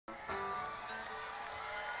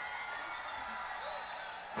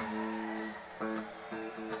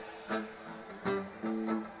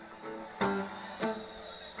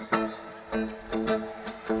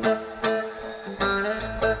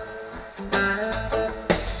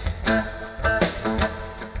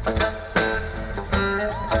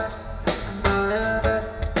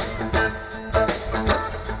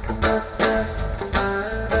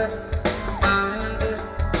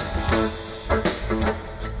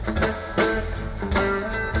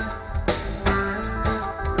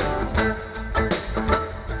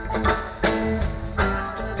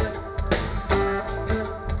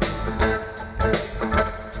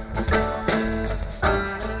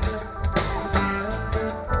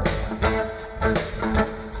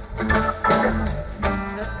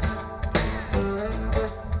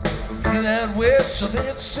Whistle,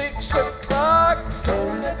 it's 6 o'clock.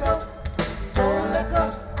 Don't let go, don't let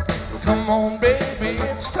go, Come on, baby,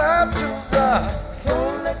 it's time to rock.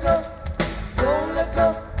 don't let go, don't let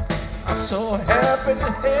go, I'm so happy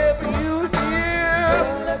to have you here.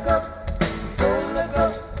 don't let go, don't let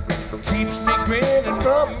go, Keeps me grinning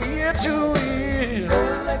from ear to ear.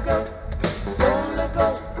 don't let go, don't let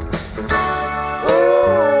go.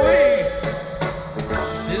 Ooh-wee,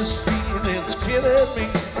 this feeling's killing me.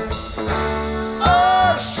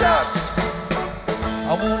 Oh, shucks,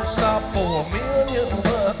 I won't stop for a million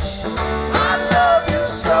bucks. I love you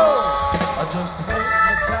so. I just hold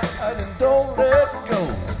me tight and don't let go.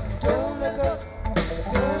 Don't let go,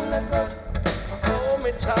 don't let go, Hold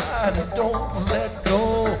me tight and don't let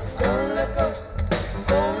go. don't let go,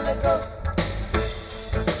 don't let go,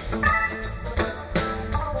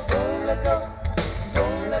 don't let go,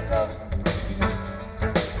 don't let go,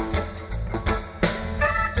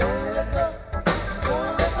 don't let go,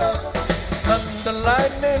 don't let go, Thunder,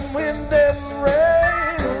 lightning, wind, and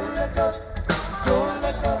rain. don't let go, don't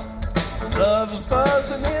let go, Love is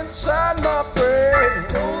buzzing inside my brain.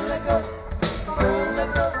 don't let go, don't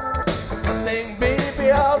let go, I think,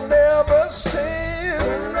 baby, I'll never stand.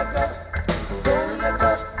 don't let go, don't let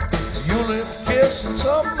go, You'll live kissing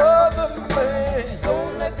some other man.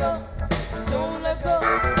 don't let go, don't let go.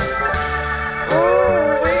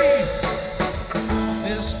 Ooh-wee,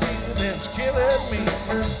 this feeling's killing me.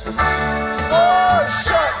 Oh,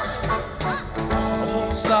 shucks, I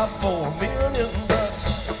won't stop for a million bucks.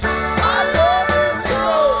 I love you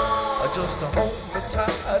so. I just hold me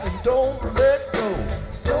tight and don't let go.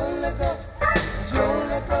 Don't let go, don't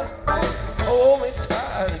let go, Hold me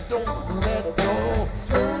tight and don't let go.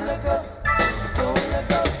 don't let go, don't let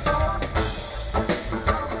go,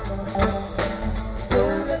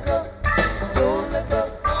 don't let go, don't let go,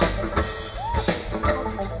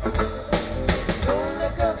 don't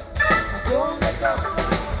let go, don't let go,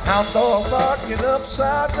 Hound dog barking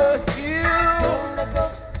upside the hill. don't let go,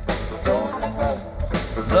 don't let go,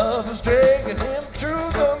 Love is dragging him through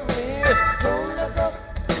the mill. don't let go,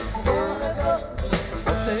 don't let go,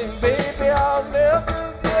 I think, baby, I'll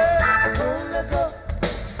never get. don't let go,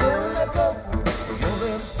 don't let go, You'll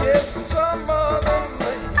live kissing some other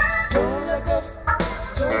man. don't let go,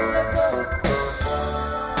 don't let go.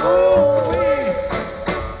 Ooh-wee,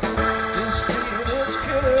 this feeling's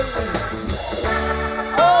killing me.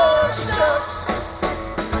 Oh, shucks,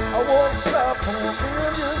 I won't stop for a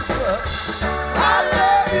million bucks. I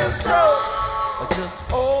love you so. I just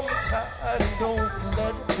hold me tight and don't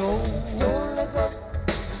let go. Don't let go,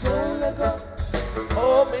 don't let go,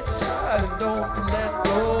 Hold me tight and don't let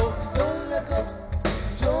go. don't let go,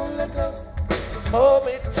 don't let go, Hold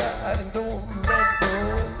me tight and don't let go.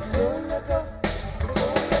 don't let go,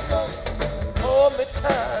 don't let go, Hold me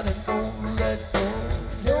tight and don't let go.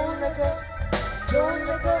 don't let go, don't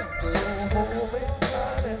let go, Hold me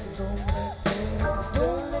tight and don't let go.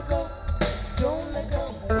 don't let go, don't let go,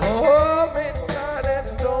 Hold me tight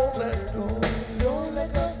and don't let go. don't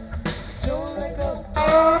let go, don't let go,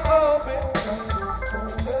 Oh, hold me tight and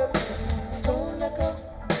don't let go. don't let go,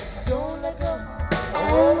 don't let go,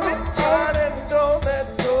 Hold me tight and don't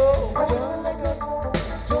let go. don't let go,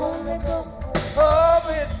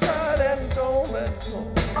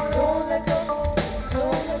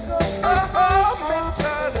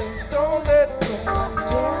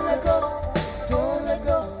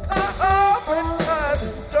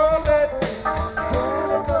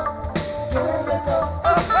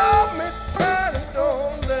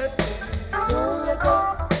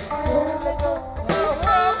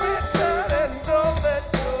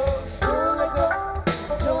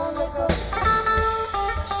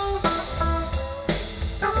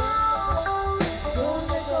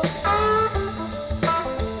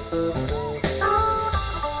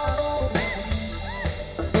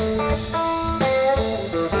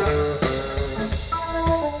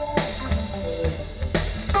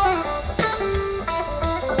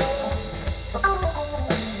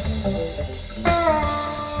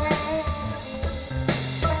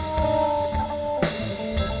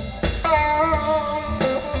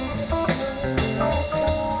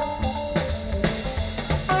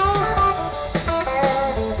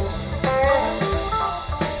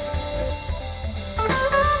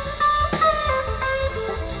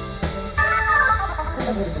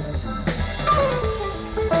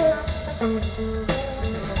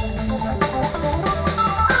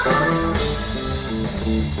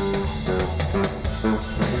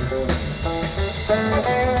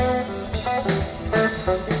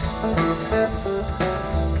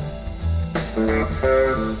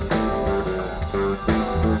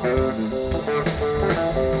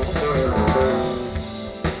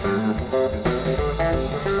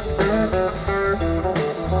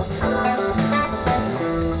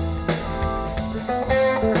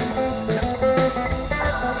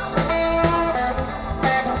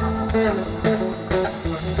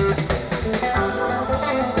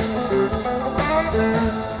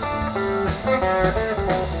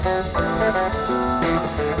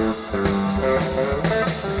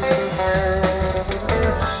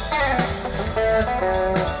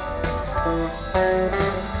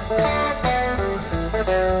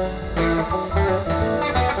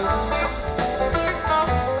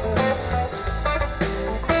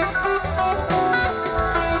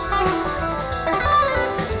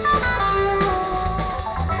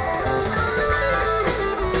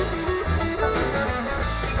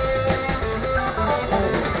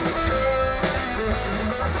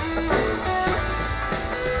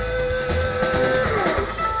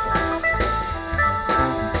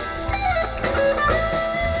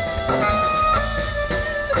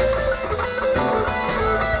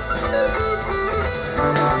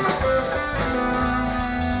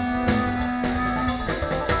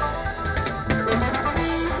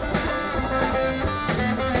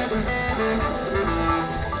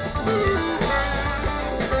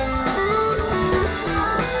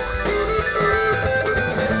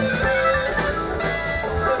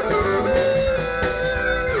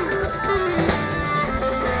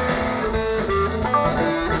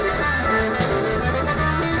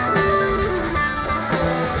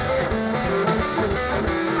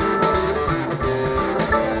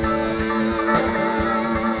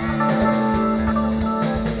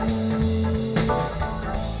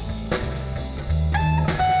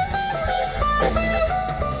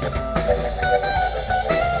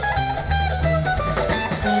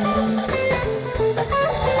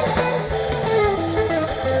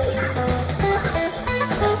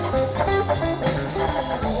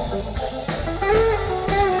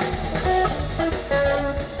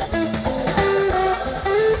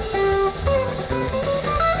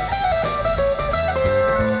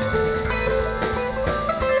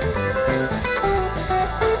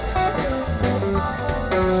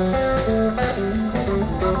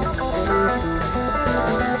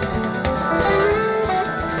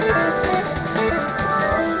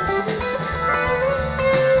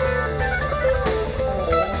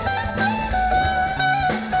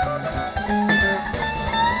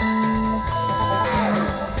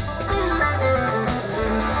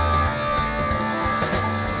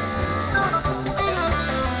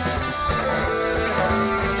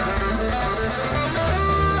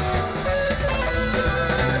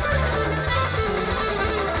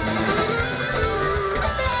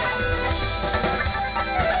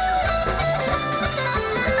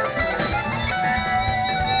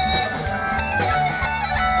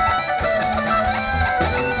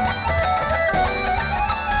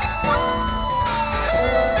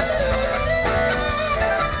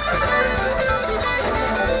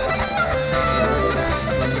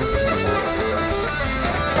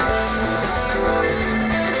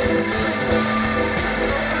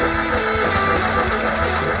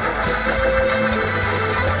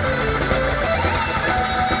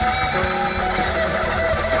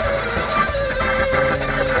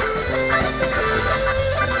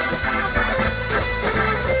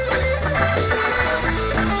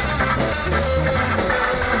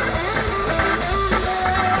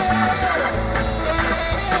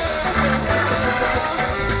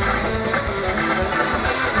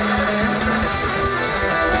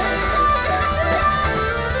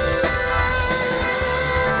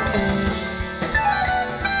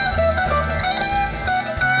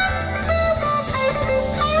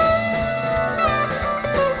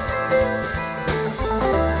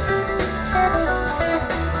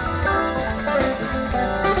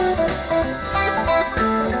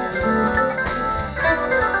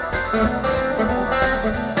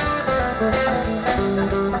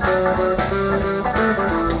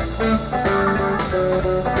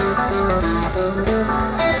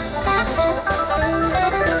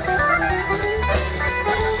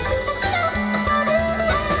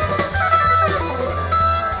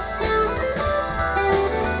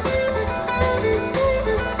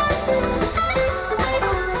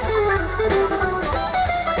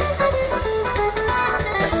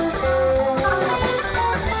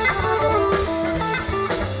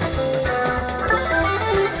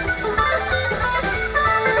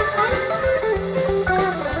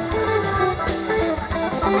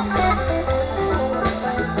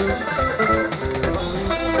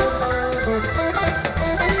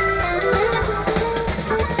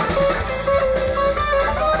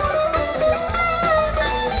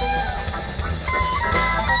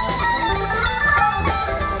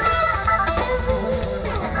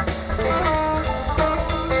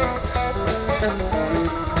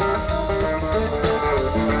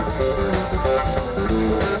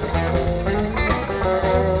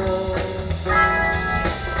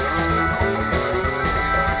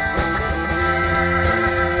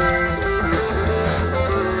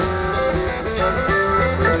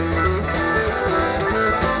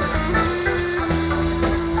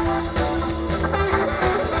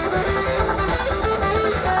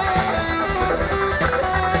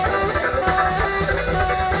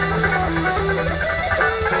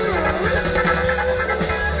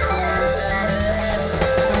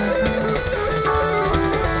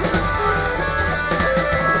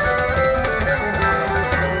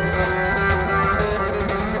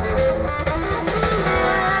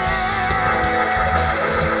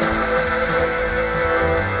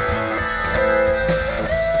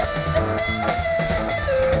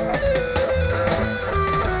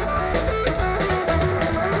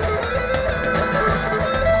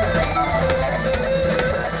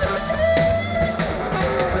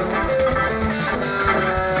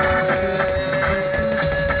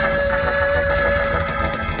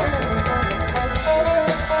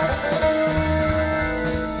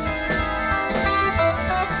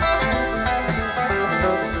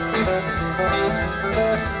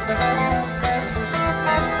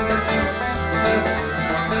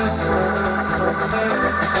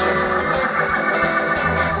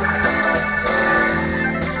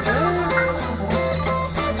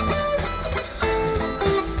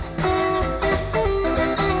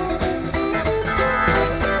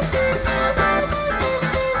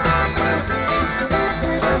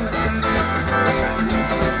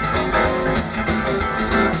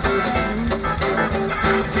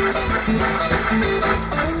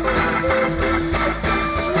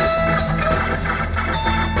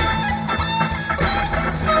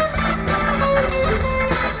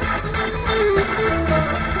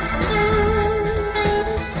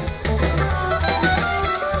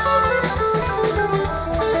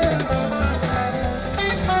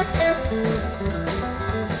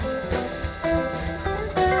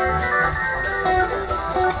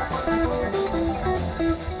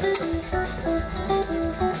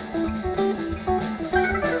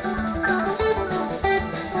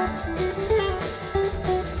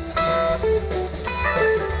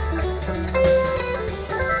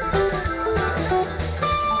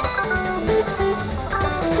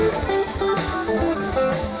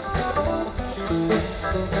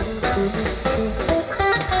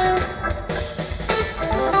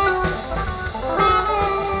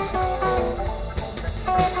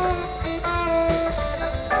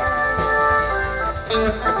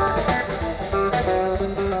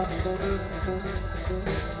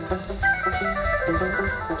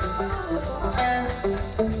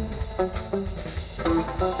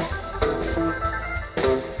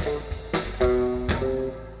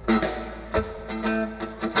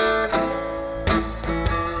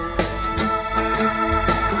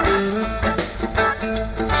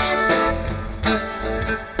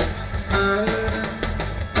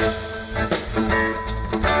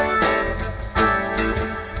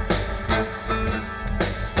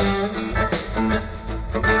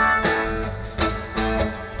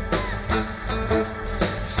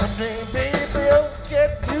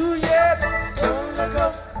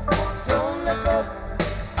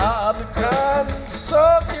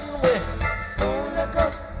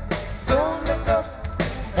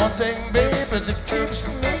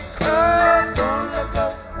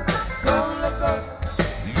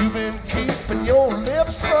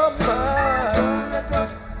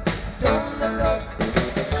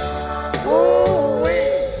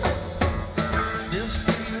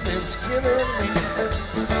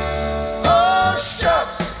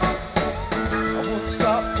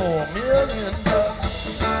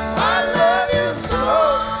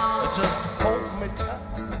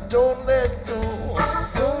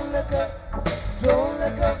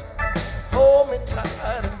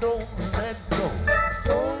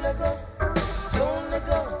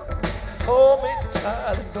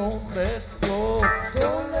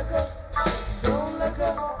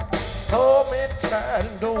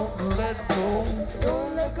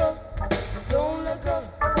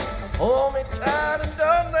 Hold me tight and don't